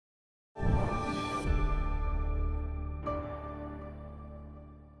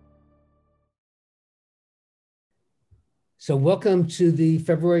So welcome to the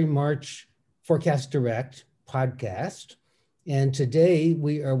February-March Forecast Direct podcast. And today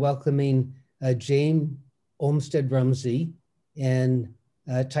we are welcoming Jane Olmsted-Rumsey and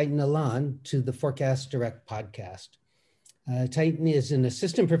Titan Alan to the Forecast Direct podcast. Titan is an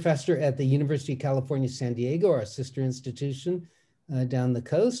assistant professor at the University of California, San Diego, our sister institution down the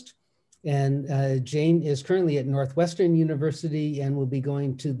coast. And Jane is currently at Northwestern University and will be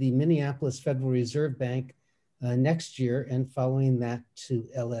going to the Minneapolis Federal Reserve Bank next year, and following that to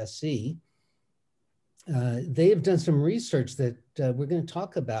LSE. They have done some research that we're going to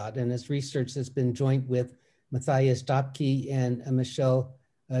talk about, and it's research that's been joint with Matthias Dopke and Michelle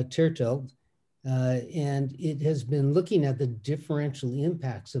Tiertelt. And it has been looking at the differential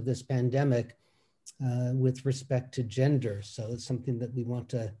impacts of this pandemic with respect to gender. So it's something that we want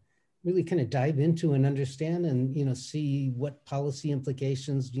to really kind of dive into and understand and, see what policy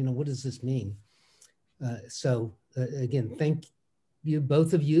implications, what does this mean? So again, thank you,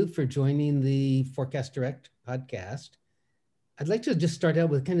 both of you, for joining the Forecast Direct podcast. I'd like to just start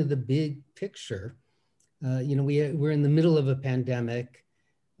out with kind of the big picture. We're in the middle of a pandemic,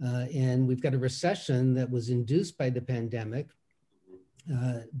 and we've got a recession that was induced by the pandemic,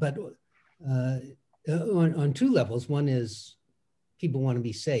 but on two levels. One is people want to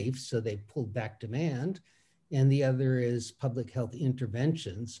be safe, so they pulled back demand, and the other is public health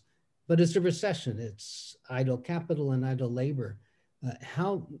interventions. But it's a recession. It's idle capital and idle labor.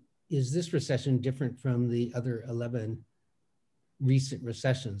 How is this recession different from the other 11 recent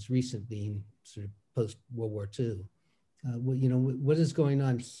recessions, recent being sort of post-World War II? What is going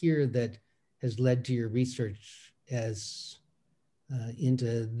on here that has led to your research as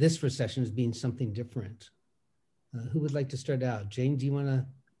into this recession as being something different? Who would like to start out? Jane, do you want to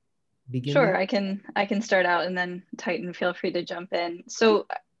begin? Sure, I can start out, and then Titan, feel free to jump in. So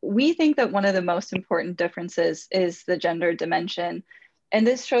we think that one of the most important differences is the gender dimension. And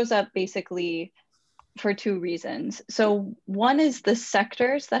this shows up basically for two reasons. So one is the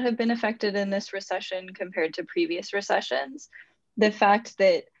sectors that have been affected in this recession compared to previous recessions. The fact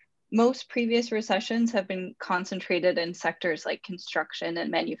that most previous recessions have been concentrated in sectors like construction and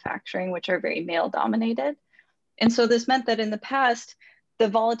manufacturing, which are very male dominated. And so this meant that in the past, the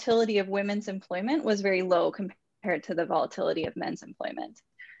volatility of women's employment was very low compared to the volatility of men's employment.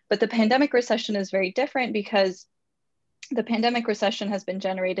 But the pandemic recession is very different because the pandemic recession has been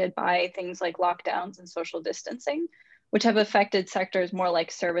generated by things like lockdowns and social distancing, which have affected sectors more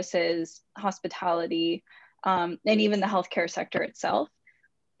like services, hospitality, and even the healthcare sector itself.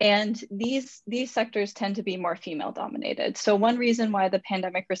 And these sectors tend to be more female dominated. So one reason why the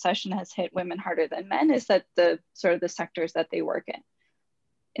pandemic recession has hit women harder than men is that the sectors that they work in.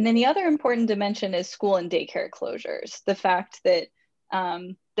 And then the other important dimension is school and daycare closures. The fact that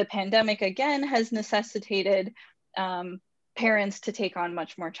the pandemic, again, has necessitated parents to take on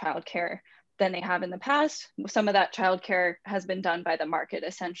much more childcare than they have in the past. Some of that childcare has been done by the market,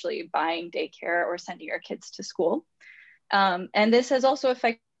 essentially buying daycare or sending your kids to school. And this has also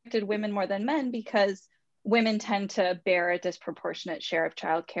affected women more than men because women tend to bear a disproportionate share of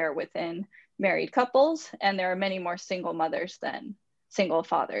childcare within married couples, and there are many more single mothers than single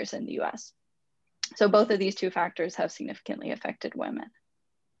fathers in the US. So both of these two factors have significantly affected women.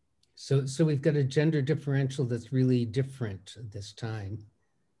 So we've got a gender differential that's really different this time.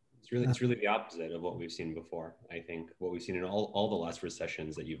 It's really the opposite of what we've seen before. I think what we've seen in all the last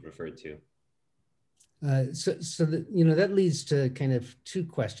recessions that you've referred to. That leads to kind of two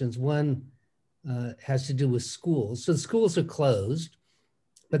questions. One has to do with schools. So the schools are closed,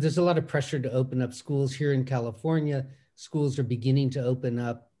 but there's a lot of pressure to open up schools here in California. Schools are beginning to open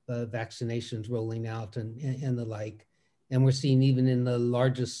up, vaccinations rolling out and the like. And we're seeing even in the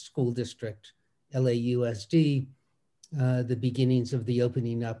largest school district, LAUSD, the beginnings of the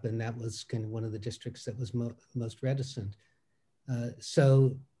opening up, and that was kind of one of the districts that was most reticent.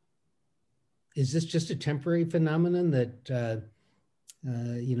 So is this just a temporary phenomenon that,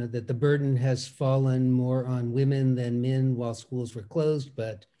 that the burden has fallen more on women than men while schools were closed,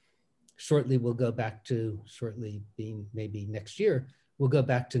 but shortly being maybe next year, we'll go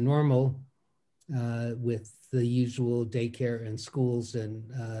back to normal with the usual daycare and schools,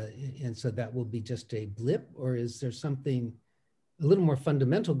 and so that will be just a blip? Or is there something a little more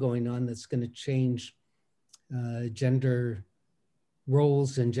fundamental going on that's going to change gender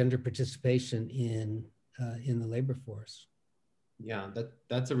roles and gender participation in the labor force? Yeah,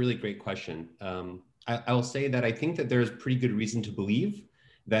 that's a really great question. I will say that I think that there's pretty good reason to believe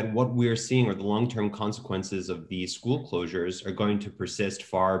that what we're seeing or the long-term consequences of these school closures are going to persist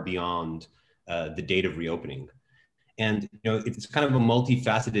far beyond the date of reopening. And it's kind of a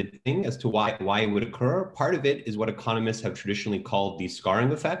multifaceted thing as to why it would occur. Part of it is what economists have traditionally called the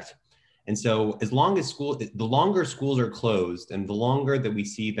scarring effect. And so as long as the longer schools are closed and the longer that we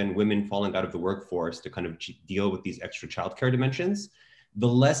see then women falling out of the workforce to kind of deal with these extra childcare dimensions, the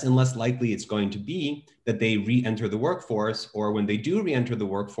less and less likely it's going to be that they re-enter the workforce, or when they do re-enter the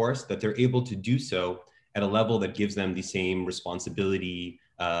workforce, that they're able to do so at a level that gives them the same responsibility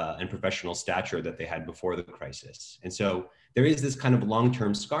and professional stature that they had before the crisis. And so there is this kind of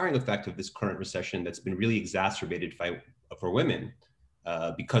long-term scarring effect of this current recession that's been really exacerbated for women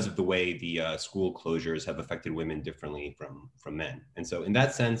because of the way the school closures have affected women differently from men. And so in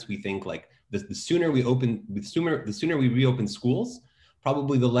that sense, we think like the sooner we reopen schools,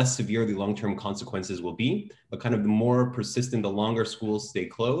 probably the less severe the long-term consequences will be, but kind of the more persistent, the longer schools stay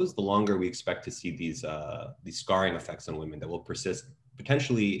closed, the longer we expect to see these scarring effects on women that will persist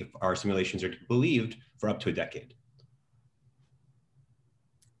potentially, if our simulations are to be believed, for up to a decade.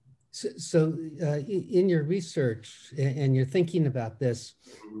 So in your research, and you're thinking about this,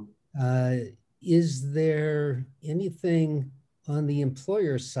 is there anything on the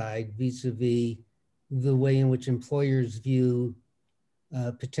employer side vis-a-vis the way in which employers view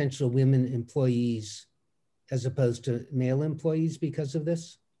potential women employees as opposed to male employees because of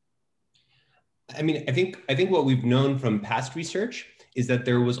this? I mean, I think what we've known from past research is that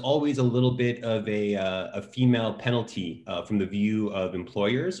there was always a little bit of a female penalty from the view of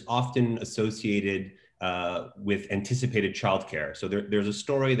employers, often associated with anticipated childcare. So there's a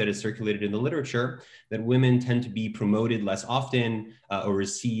story that is circulated in the literature that women tend to be promoted less often or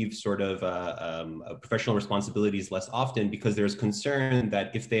receive sort of professional responsibilities less often because there's concern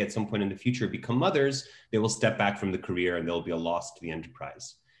that if they at some point in the future become mothers, they will step back from the career and there'll be a loss to the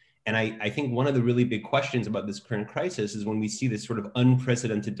enterprise. And I think one of the really big questions about this current crisis is when we see this sort of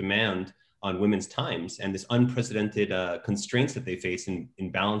unprecedented demand on women's times and this unprecedented constraints that they face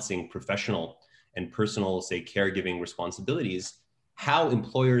in balancing professional and personal, say, caregiving responsibilities, how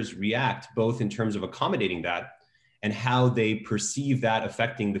employers react both in terms of accommodating that and how they perceive that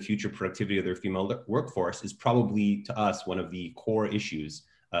affecting the future productivity of their female workforce is probably, to us, one of the core issues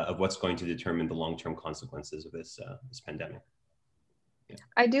of what's going to determine the long-term consequences of this pandemic. Yeah.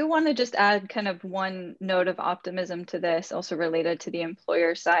 I do want to just add kind of one note of optimism to this, also related to the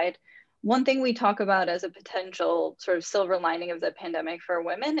employer side. One thing we talk about as a potential sort of silver lining of the pandemic for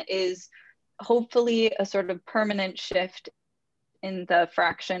women is hopefully a sort of permanent shift in the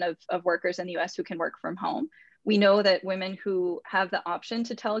fraction of workers in the US who can work from home. We know that women who have the option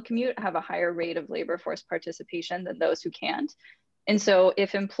to telecommute have a higher rate of labor force participation than those who can't. And so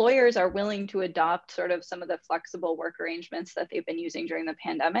if employers are willing to adopt sort of some of the flexible work arrangements that they've been using during the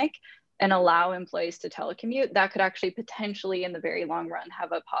pandemic and allow employees to telecommute, that could actually potentially in the very long run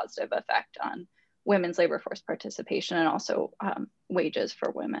have a positive effect on women's labor force participation and also wages for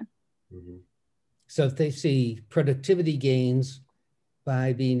women. Mm-hmm. So if they see productivity gains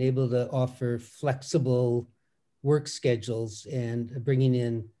by being able to offer flexible work schedules and bringing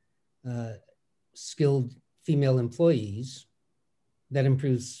in skilled female employees, that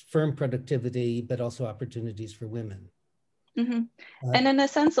improves firm productivity, but also opportunities for women. Mm-hmm. And in a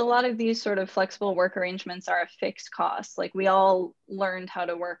sense, a lot of these sort of flexible work arrangements are a fixed cost. Like we all learned how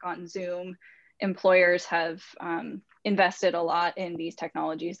to work on Zoom. Employers have invested a lot in these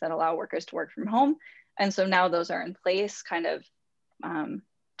technologies that allow workers to work from home. And so now those are in place, kind of,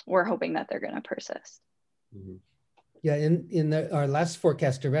 we're hoping that they're going to persist. Mm-hmm. Yeah, in our last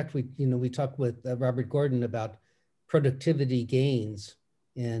Forecast Direct, we talked with Robert Gordon about productivity gains.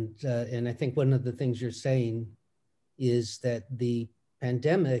 And I think one of the things you're saying is that the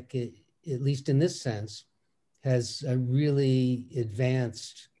pandemic, at least in this sense, has really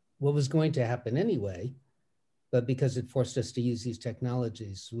advanced what was going to happen anyway, but because it forced us to use these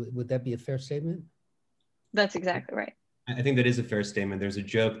technologies. Would that be a fair statement? That's exactly right. I think that is a fair statement. There's a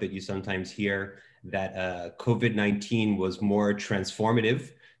joke that you sometimes hear that COVID-19 was more transformative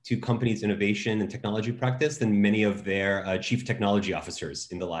to companies' innovation and technology practice than many of their chief technology officers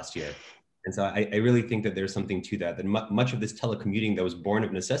in the last year. And so I really think that there's something to that, much of this telecommuting that was born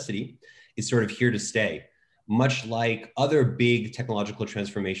of necessity is sort of here to stay. Much like other big technological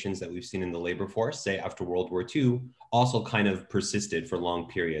transformations that we've seen in the labor force, say after World War II, also kind of persisted for long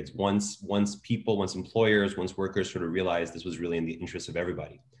periods. Once employers, once workers sort of realized this was really in the interest of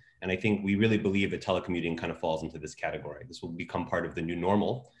everybody. And I think we really believe that telecommuting kind of falls into this category. This will become part of the new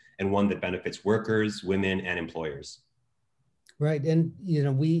normal and one that benefits workers, women, and employers. Right, and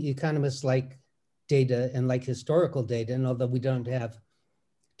we economists like data and like historical data, and although we don't have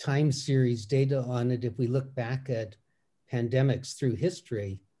time series data on it, if we look back at pandemics through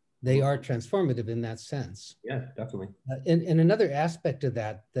history, they are transformative in that sense. Yeah, definitely. And another aspect of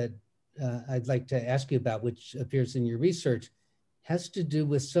that I'd like to ask you about, which appears in your research, has to do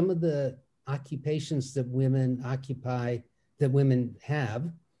with some of the occupations that women occupy, that women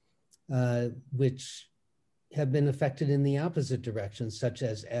have, which have been affected in the opposite direction, such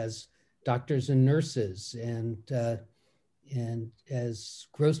as doctors and nurses and as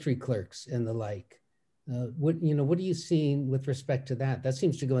grocery clerks and the like. What are you seeing with respect to that? That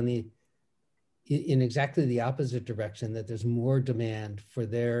seems to go in exactly the opposite direction, that there's more demand for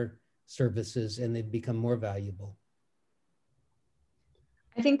their services and they've become more valuable.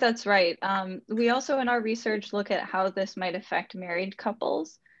 I think that's right. We also in our research look at how this might affect married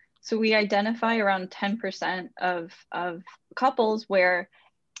couples. So we identify around 10% of couples where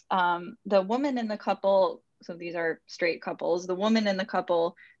the woman in the couple, so these are straight couples, the woman in the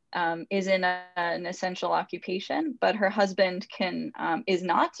couple is in an essential occupation, but her husband is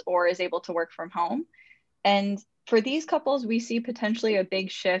not or is able to work from home. And for these couples, we see potentially a big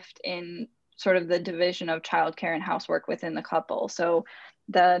shift in sort of the division of childcare and housework within the couple. So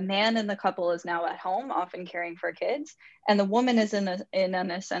the man in the couple is now at home, often caring for kids, and the woman is in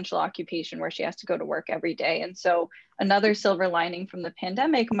an essential occupation where she has to go to work every day. And so another silver lining from the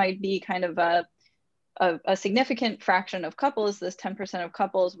pandemic might be kind of a significant fraction of couples, this 10% of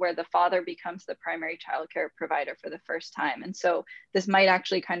couples, where the father becomes the primary childcare provider for the first time. And so this might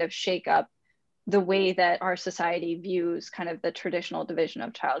actually kind of shake up the way that our society views kind of the traditional division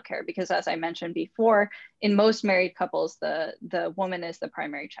of childcare, because as I mentioned before, in most married couples, the woman is the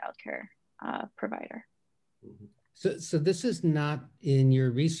primary childcare provider. So this is not in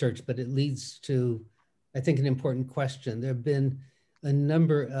your research, but it leads to, I think, an important question. There have been a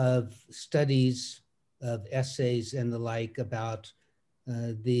number of studies, of essays and the like, about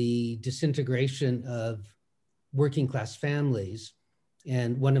the disintegration of working class families.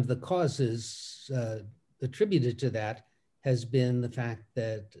 And one of the causes attributed to that has been the fact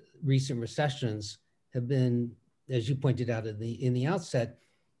that recent recessions have been, as you pointed out in the outset,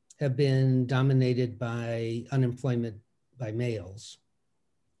 have been dominated by unemployment by males.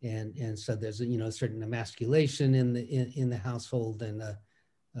 And so there's a certain emasculation in the household, and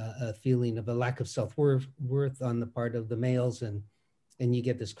a feeling of a lack of self-worth on the part of the males, and you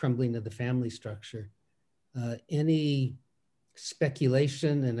get this crumbling of the family structure. Any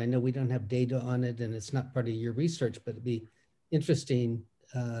speculation, and I know we don't have data on it and it's not part of your research, but it'd be interesting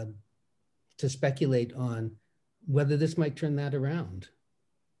to speculate on whether this might turn that around.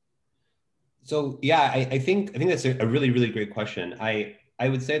 So yeah, I think that's a really, really great question. I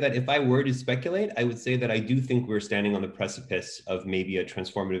would say that if I were to speculate, I would say that I do think we're standing on the precipice of maybe a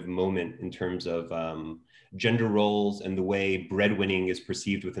transformative moment in terms of gender roles and the way breadwinning is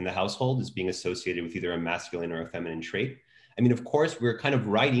perceived within the household as being associated with either a masculine or a feminine trait. I mean, of course, we're kind of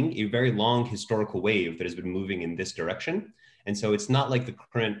riding a very long historical wave that has been moving in this direction. And so it's not like the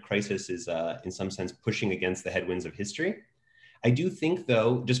current crisis is in some sense pushing against the headwinds of history. I do think,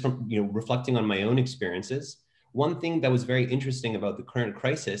 though, just from reflecting on my own experiences, one thing that was very interesting about the current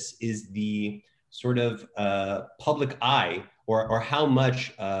crisis is the sort of public eye, or how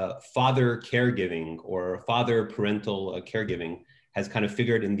much father caregiving or father parental caregiving has kind of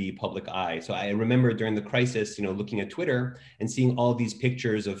figured in the public eye. So I remember during the crisis, looking at Twitter and seeing all these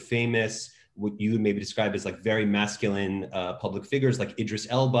pictures of famous, what you would maybe describe as like very masculine public figures like Idris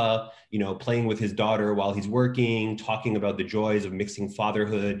Elba, playing with his daughter while he's working, talking about the joys of mixing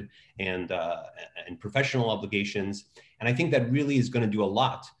fatherhood and professional obligations. And I think that really is going to do a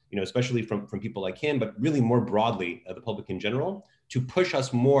lot, especially from people like him, but really more broadly, the public in general, to push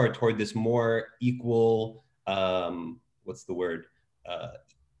us more toward this more equal,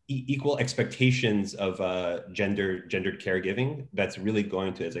 equal expectations of gendered caregiving. That's really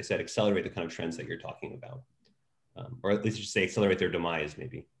going to, as I said, accelerate the kind of trends that you're talking about, or at least just say accelerate their demise,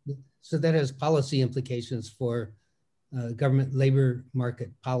 maybe. So that has policy implications for government labor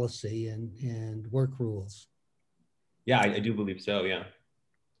market policy and work rules. Yeah, I do believe so, yeah.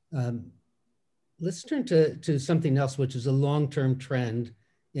 Let's turn to something else, which is a long-term trend.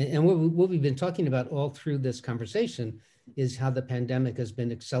 And what we've been talking about all through this conversation is how the pandemic has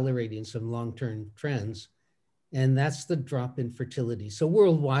been accelerating some long-term trends, and that's the drop in fertility. So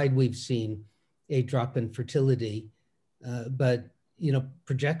worldwide, we've seen a drop in fertility, but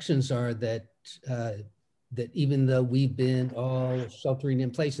projections are that even though we've been all sheltering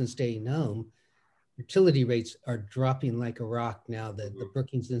in place and staying home, fertility rates are dropping like a rock now. That the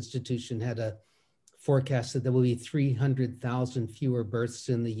Brookings Institution had a forecast that there will be 300,000 fewer births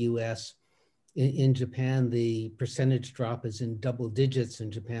in the U.S. In Japan, the percentage drop is in double digits,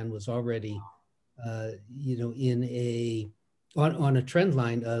 and Japan was already, in a on a trend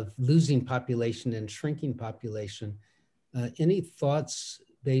line of losing population and shrinking population. Any thoughts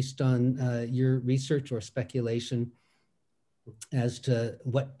based on your research or speculation as to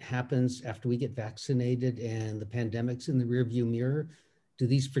what happens after we get vaccinated and the pandemic's in the rearview mirror? Do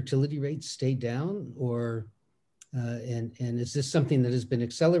these fertility rates stay down, or and is this something that has been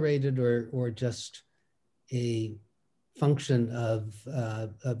accelerated or just a function of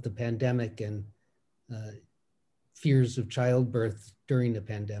the pandemic and fears of childbirth during the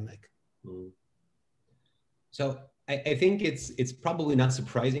pandemic? So I think it's probably not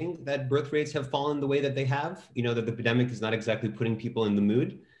surprising that birth rates have fallen the way that they have. You know, that the pandemic is not exactly putting people in the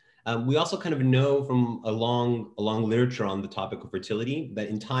mood. We also kind of know from a long literature on the topic of fertility that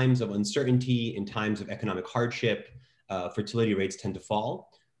in times of uncertainty, in times of economic hardship, fertility rates tend to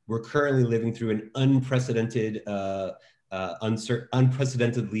fall. We're currently living through an unprecedentedly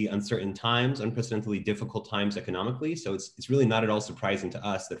uncertain times, unprecedentedly difficult times economically. So it's really not at all surprising to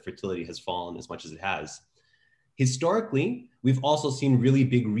us that fertility has fallen as much as it has. Historically, we've also seen really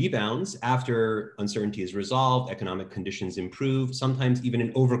big rebounds after uncertainty is resolved, economic conditions improve, sometimes even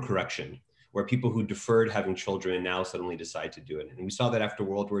an overcorrection, where people who deferred having children now suddenly decide to do it. And we saw that after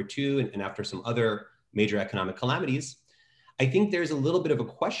World War II and after some other major economic calamities. I think there's a little bit of a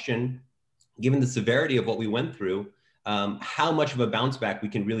question, given the severity of what we went through, how much of a bounce back we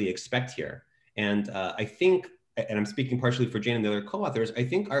can really expect here. And I think, and I'm speaking partially for Jane and the other co-authors, I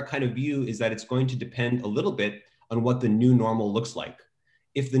think our kind of view is that it's going to depend a little bit on what the new normal looks like.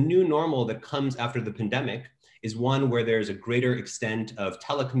 If the new normal that comes after the pandemic is one where there's a greater extent of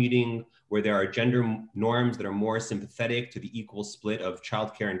telecommuting, where there are gender norms that are more sympathetic to the equal split of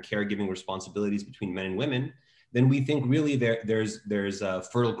childcare and caregiving responsibilities between men and women, then we think really there's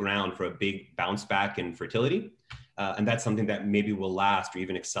fertile ground for a big bounce back in fertility. And that's something that maybe will last or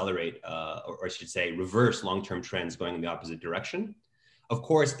even accelerate, or I should say reverse long-term trends going in the opposite direction. Of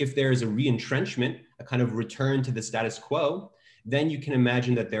course, if there is a re-entrenchment, a kind of return to the status quo, then you can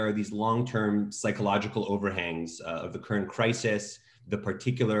imagine that there are these long-term psychological overhangs of the current crisis, the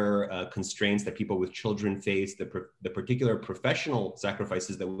particular constraints that people with children face, the particular professional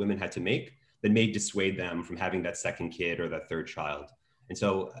sacrifices that women had to make that may dissuade them from having that second kid or that third child. And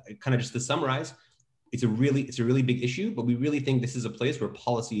so kind of just to summarize, it's a really big issue, but we really think this is a place where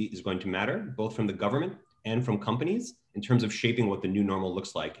policy is going to matter, both from the government and from companies, in terms of shaping what the new normal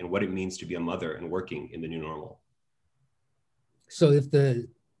looks like and what it means to be a mother and working in the new normal. So if the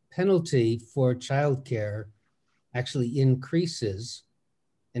penalty for childcare actually increases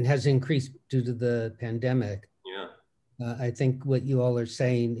and has increased due to the pandemic, I think what you all are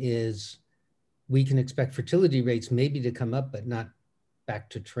saying is we can expect fertility rates maybe to come up, but not back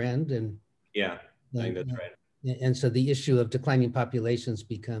to trend. And yeah, I think that's right. And so the issue of declining populations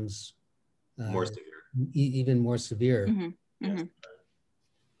becomes more severe. Even more severe. Mm-hmm.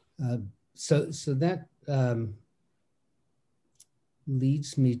 Mm-hmm. So that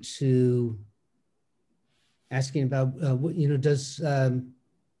leads me to asking about what, you know,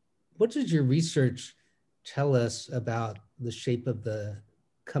 what does your research tell us about the shape of the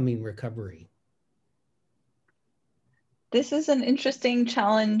coming recovery? This is an interesting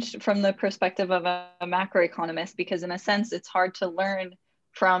challenge from the perspective of a macroeconomist, because in a sense, it's hard to learn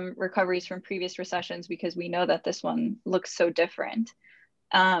from recoveries from previous recessions because we know that this one looks so different.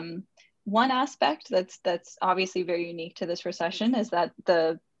 One aspect that's obviously very unique to this recession is that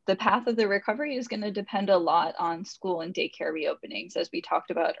the path of the recovery is going to depend a lot on school and daycare reopenings. As we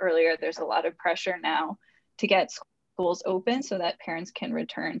talked about earlier, there's a lot of pressure now to get schools open so that parents can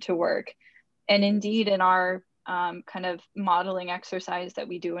return to work. And indeed, in our kind of modeling exercise that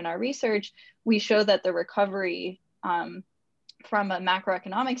we do in our research, we show that the recovery from a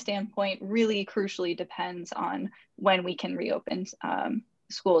macroeconomic standpoint really crucially depends on when we can reopen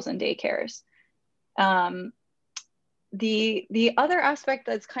schools and daycares. The other aspect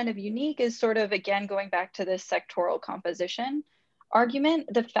that's kind of unique is sort of, again, going back to this sectoral composition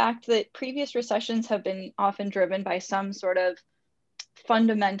argument, the fact that previous recessions have been often driven by some sort of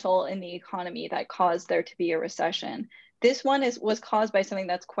fundamental in the economy that caused there to be a recession. This one was caused by something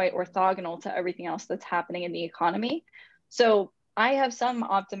that's quite orthogonal to everything else that's happening in the economy. So I have some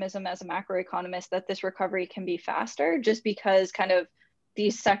optimism as a macroeconomist that this recovery can be faster, just because kind of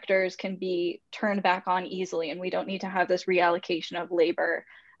these sectors can be turned back on easily, and we don't need to have this reallocation of labor,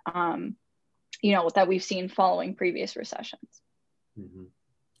 you know, that we've seen following previous recessions. Mm-hmm.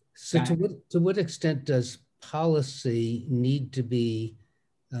 So to what extent does policy need to be,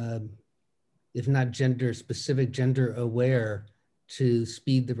 if not gender specific, gender aware to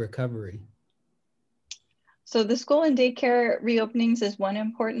speed the recovery? So the school and daycare reopenings is one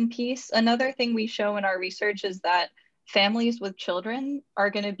important piece. Another thing we show in our research is that families with children are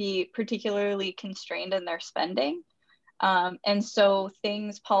going to be particularly constrained in their spending. And so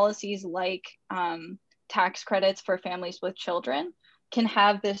policies like tax credits for families with children can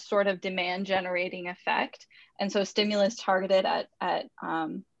have this sort of demand generating effect. And so stimulus targeted at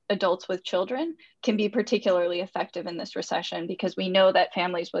adults with children can be particularly effective in this recession, because we know that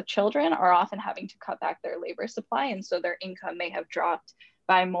families with children are often having to cut back their labor supply. And so their income may have dropped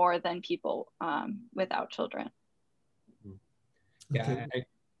by more than people without children. Yeah, okay.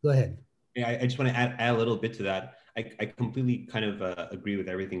 Go ahead. Yeah, I just want to add a little bit to that. I completely kind of agree with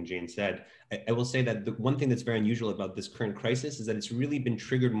everything Jane said. I will say that the one thing that's very unusual about this current crisis is that it's really been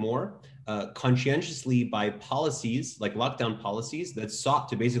triggered more conscientiously by policies like lockdown policies that sought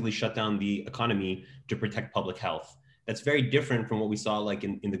to basically shut down the economy to protect public health. That's very different from what we saw like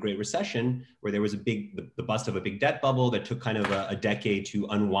in the Great Recession, where there was the bust of a big debt bubble that took kind of a decade to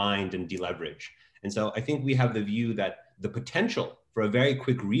unwind and deleverage. And so I think we have the view that the potential for a very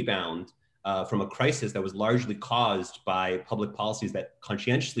quick rebound from a crisis that was largely caused by public policies that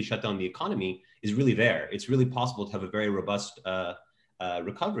conscientiously shut down the economy is really there. It's really possible to have a very robust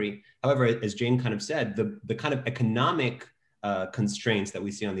recovery. However, as Jane kind of said, the kind of economic constraints that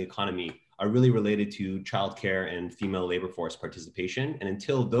we see on the economy are really related to childcare and female labor force participation. And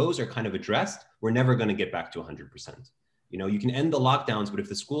until those are kind of addressed, we're never going to get back to 100%. You know, you can end the lockdowns, but if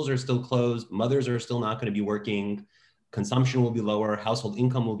the schools are still closed, mothers are still not going to be working, consumption will be lower, household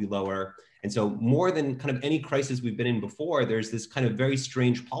income will be lower. And so more than kind of any crisis we've been in before, there's this kind of very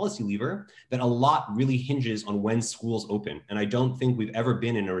strange policy lever that a lot really hinges on when schools open. And I don't think we've ever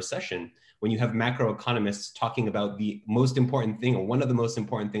been in a recession when you have macroeconomists talking about the most important thing, or one of the most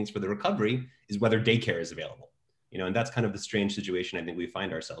important things for the recovery is whether daycare is available. You know, and that's kind of the strange situation I think we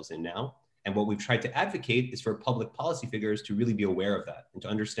find ourselves in now. And what we've tried to advocate is for public policy figures to really be aware of that and to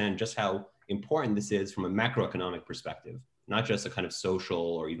understand just how important this is from a macroeconomic perspective, not just a kind of social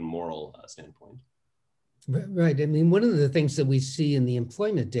or even moral standpoint. Right. I mean, one of the things that we see in the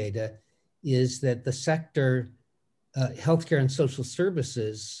employment data is that the sector, healthcare and social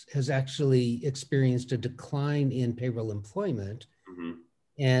services, has actually experienced a decline in payroll employment. Mm-hmm.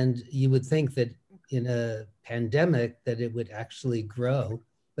 And you would think that in a pandemic that it would actually grow,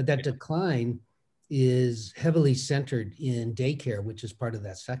 but that decline is heavily centered in daycare, which is part of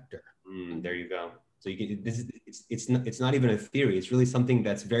that sector. There you go. So you can, it's not even a theory. It's really something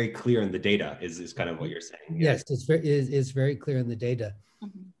that's very clear in the data. Is kind of what you're saying. Yeah? Yes, it's very clear in the data.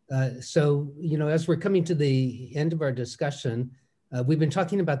 Mm-hmm. So you know, as we're coming to the end of our discussion, we've been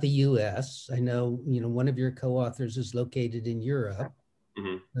talking about the U.S. I know one of your co-authors is located in Europe.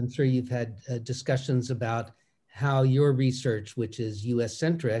 Mm-hmm. I'm sure you've had discussions about how your research, which is U.S.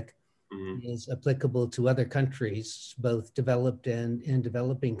 centric, mm-hmm. is applicable to other countries, both developed and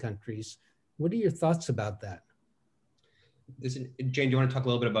developing countries. What are your thoughts about that? Jane, do you want to talk a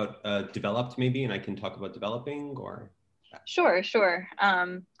little bit about developed maybe, and I can talk about developing, or? Sure.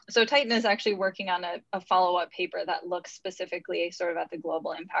 So Titan is actually working on a follow-up paper that looks specifically sort of at the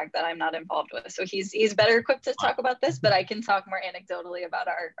global impact that I'm not involved with. So he's better equipped to talk about this, but I can talk more anecdotally about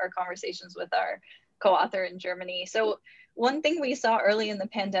our conversations with our co-author in Germany. So one thing we saw early in the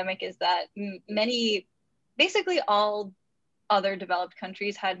pandemic is that basically all other developed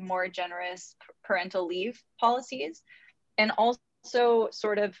countries had more generous parental leave policies, and also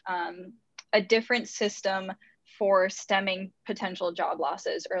sort of a different system for stemming potential job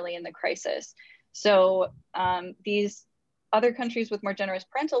losses early in the crisis. So these other countries with more generous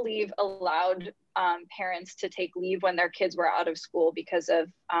parental leave allowed parents to take leave when their kids were out of school because of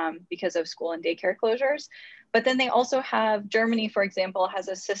school and daycare closures. But then they also have, Germany, for example, has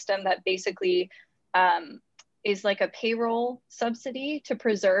a system that basically is like a payroll subsidy to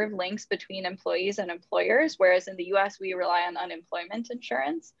preserve links between employees and employers, whereas in the US, we rely on unemployment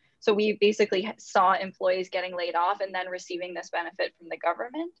insurance. So we basically saw employees getting laid off and then receiving this benefit from the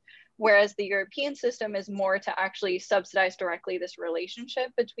government, whereas the European system is more to actually subsidize directly this relationship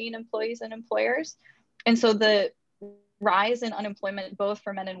between employees and employers. And so the rise in unemployment, both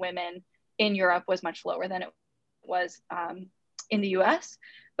for men and women in Europe, was much lower than it was in the US,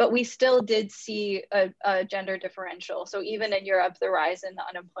 but we still did see a gender differential. So even in Europe, the rise in the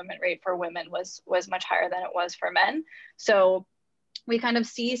unemployment rate for women was much higher than it was for men. So we kind of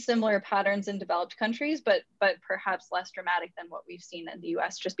see similar patterns in developed countries, but perhaps less dramatic than what we've seen in the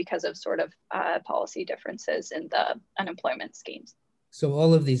US, just because of sort of policy differences in the unemployment schemes. So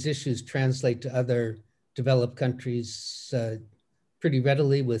all of these issues translate to other developed countries pretty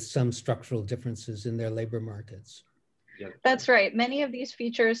readily, with some structural differences in their labor markets. That's right. Many of these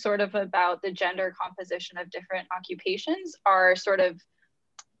features sort of about the gender composition of different occupations are sort of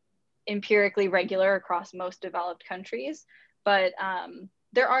empirically regular across most developed countries, but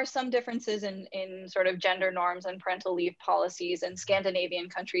there are some differences in sort of gender norms and parental leave policies. In Scandinavian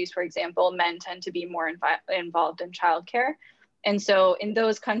countries, for example, men tend to be more involved in childcare. And so in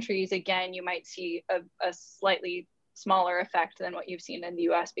those countries, again, you might see a slightly smaller effect than what you've seen in the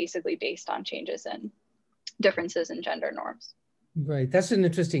US, basically based on changes in differences in gender norms. Right, that's an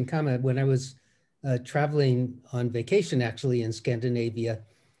interesting comment. When I was traveling on vacation, actually in Scandinavia,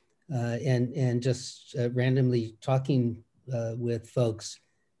 and just randomly talking with folks,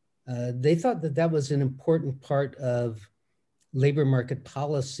 they thought that that was an important part of labor market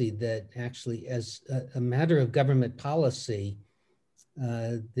policy, that actually as a matter of government policy,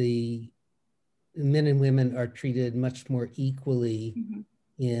 the men and women are treated much more equally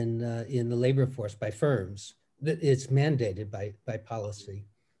in the labor force by firms. It's mandated by policy.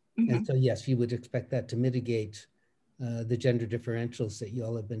 And so, yes, you would expect that to mitigate the gender differentials that you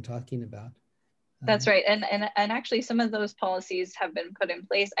all have been talking about. That's right. And actually some of those policies have been put in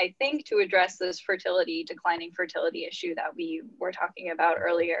place, I think, to address this declining fertility issue that we were talking about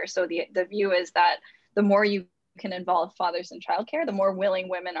earlier. So the view is that the more you can involve fathers in childcare, the more willing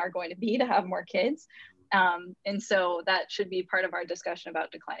women are going to be to have more kids. And so that should be part of our discussion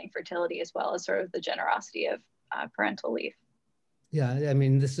about declining fertility, as well as sort of the generosity of parental leave. Yeah, I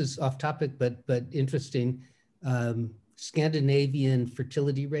mean, this is off topic, but interesting. Scandinavian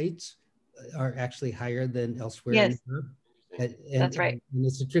fertility rates are actually higher than elsewhere in Europe. And that's right. And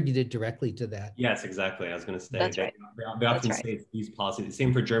it's attributed directly to that. Yes, exactly. I was going to say that's right. They often say these policies.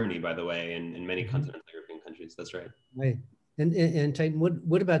 Same for Germany, by the way, and in many continental European countries. That's right. Right. And Titan,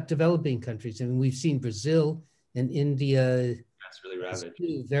 what about developing countries? I mean, we've seen Brazil and India. That's really ravaged.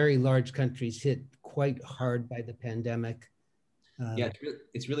 Two very large countries hit quite hard by the pandemic. Yeah,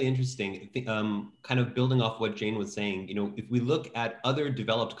 it's really interesting. Kind of building off what Jane was saying, if we look at other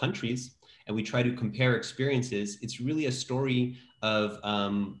developed countries and we try to compare experiences, it's really a story of,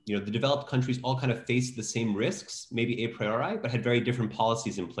 the developed countries all kind of faced the same risks, maybe a priori, but had very different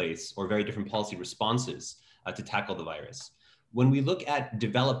policies in place or very different policy responses to tackle the virus. When we look at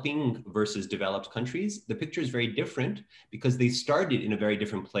developing versus developed countries, the picture is very different because they started in a very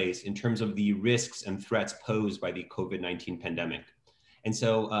different place in terms of the risks and threats posed by the COVID-19 pandemic. And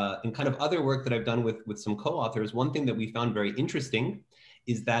so in kind of other work that I've done with some co-authors, one thing that we found very interesting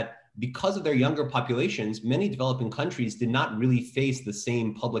is that because of their younger populations, many developing countries did not really face the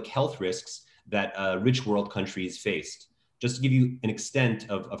same public health risks that rich world countries faced. Just to give you an extent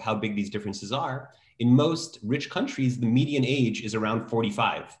of how big these differences are, in most rich countries, the median age is around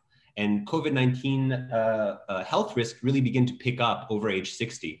 45. And COVID-19 health risks really begin to pick up over age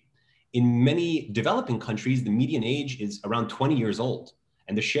 60. In many developing countries, the median age is around 20 years old.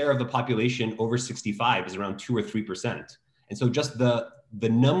 And the share of the population over 65 is around 2 or 3%. And so just the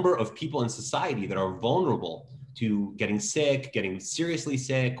number of people in society that are vulnerable to getting sick, getting seriously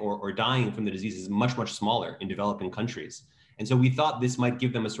sick, or dying from the disease is much, much smaller in developing countries. And so we thought this might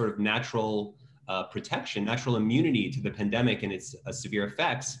give them a sort of natural protection, natural immunity to the pandemic and its severe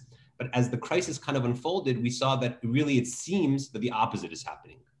effects. But as the crisis kind of unfolded, we saw that really it seems that the opposite is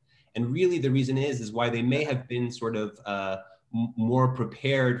happening. And really the reason is why they may have been sort of more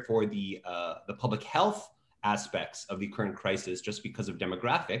prepared for the public health aspects of the current crisis just because of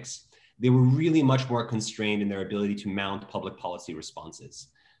demographics. They were really much more constrained in their ability to mount public policy responses.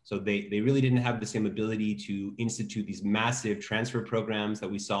 So they really didn't have the same ability to institute these massive transfer programs that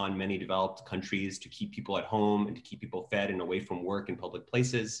we saw in many developed countries to keep people at home and to keep people fed and away from work in public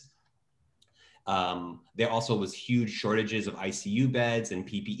places. There also was huge shortages of ICU beds and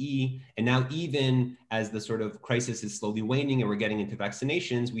PPE. And now even as the sort of crisis is slowly waning and we're getting into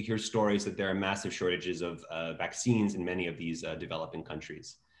vaccinations, we hear stories that there are massive shortages of vaccines in many of these developing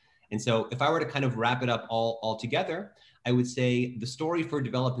countries. And so if I were to kind of wrap it up all together, I would say the story for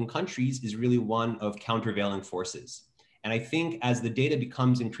developing countries is really one of countervailing forces. And I think as the data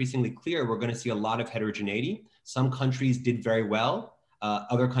becomes increasingly clear, we're going to see a lot of heterogeneity. Some countries did very well.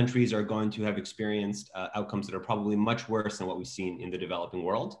 Other countries are going to have experienced outcomes that are probably much worse than what we've seen in the developing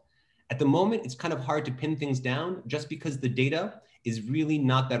world. At the moment, it's kind of hard to pin things down just because the data is really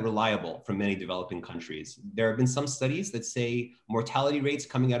not that reliable from many developing countries. There have been some studies that say mortality rates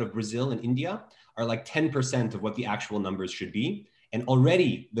coming out of Brazil and India are like 10% of what the actual numbers should be. And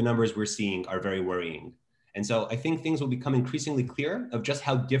already the numbers we're seeing are very worrying. And so I think things will become increasingly clear of just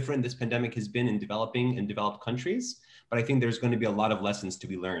how different this pandemic has been in developing and developed countries. But I think there's going to be a lot of lessons to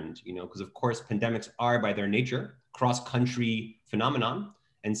be learned, because of course, pandemics are by their nature cross-country phenomenon.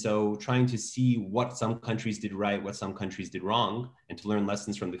 And so trying to see what some countries did right, what some countries did wrong, and to learn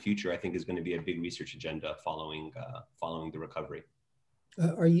lessons from the future, I think is going to be a big research agenda following the recovery.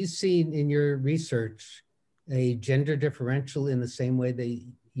 Are you seeing in your research a gender differential in the same way that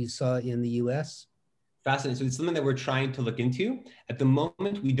you saw in the US? Fascinating. So it's something that we're trying to look into. At the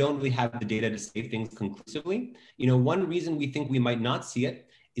moment, we don't really have the data to say things conclusively. One reason we think we might not see it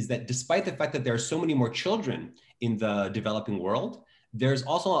is that despite the fact that there are so many more children in the developing world, there's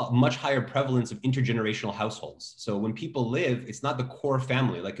also a much higher prevalence of intergenerational households. So when people live, it's not the core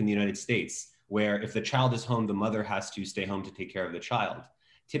family like in the United States, where if the child is home, the mother has to stay home to take care of the child.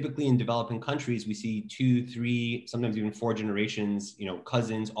 Typically in developing countries, we see 2, 3, sometimes even 4 generations,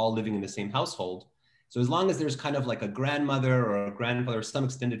 cousins all living in the same household. So as long as there's kind of like a grandmother or a grandfather or some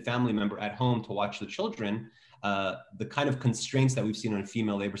extended family member at home to watch the children, the kind of constraints that we've seen on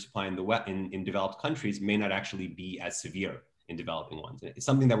female labor supply in developed countries may not actually be as severe in developing ones. It's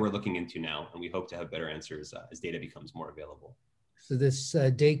something that we're looking into now, and we hope to have better answers as data becomes more available. So this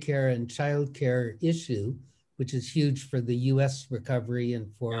daycare and childcare issue, which is huge for the US recovery and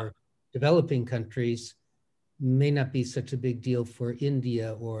for developing countries, may not be such a big deal for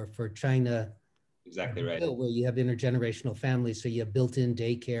India or for China. Exactly right. Where you have intergenerational families, so you have built-in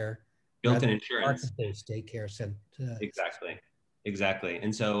daycare. Built-in insurance. Market-based daycare center. Exactly.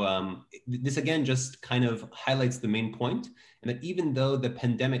 And so this again just kind of highlights the main point, and that even though the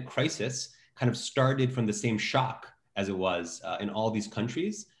pandemic crisis kind of started from the same shock as it was in all these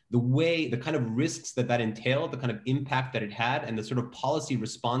countries, the kind of risks that entailed, the kind of impact that it had, and the sort of policy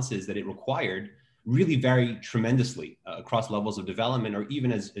responses that it required really vary tremendously across levels of development, or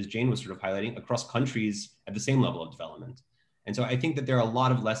even as Jane was sort of highlighting, across countries at the same level of development. And so I think that there are a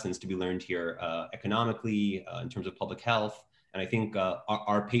lot of lessons to be learned here economically, in terms of public health. And I think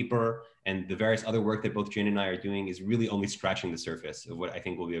our paper and the various other work that both Jane and I are doing is really only scratching the surface of what I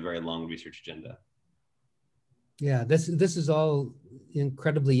think will be a very long research agenda. Yeah, this is all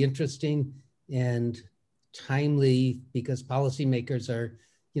incredibly interesting and timely, because policymakers are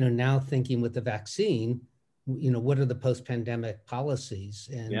now thinking with the vaccine, what are the post-pandemic policies?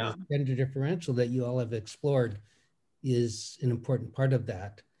 And the gender differential that you all have explored is an important part of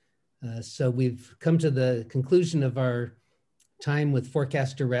that. So we've come to the conclusion of our time with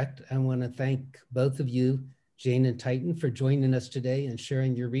Forecast Direct. I want to thank both of you, Jane and Titan, for joining us today and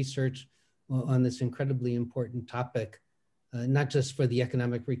sharing your research on this incredibly important topic, not just for the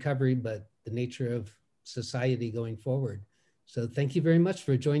economic recovery, but the nature of society going forward. So thank you very much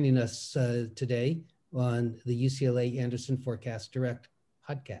for joining us today on the UCLA Anderson Forecast Direct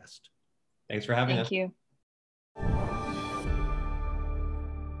podcast. Thanks for having us. Thank you.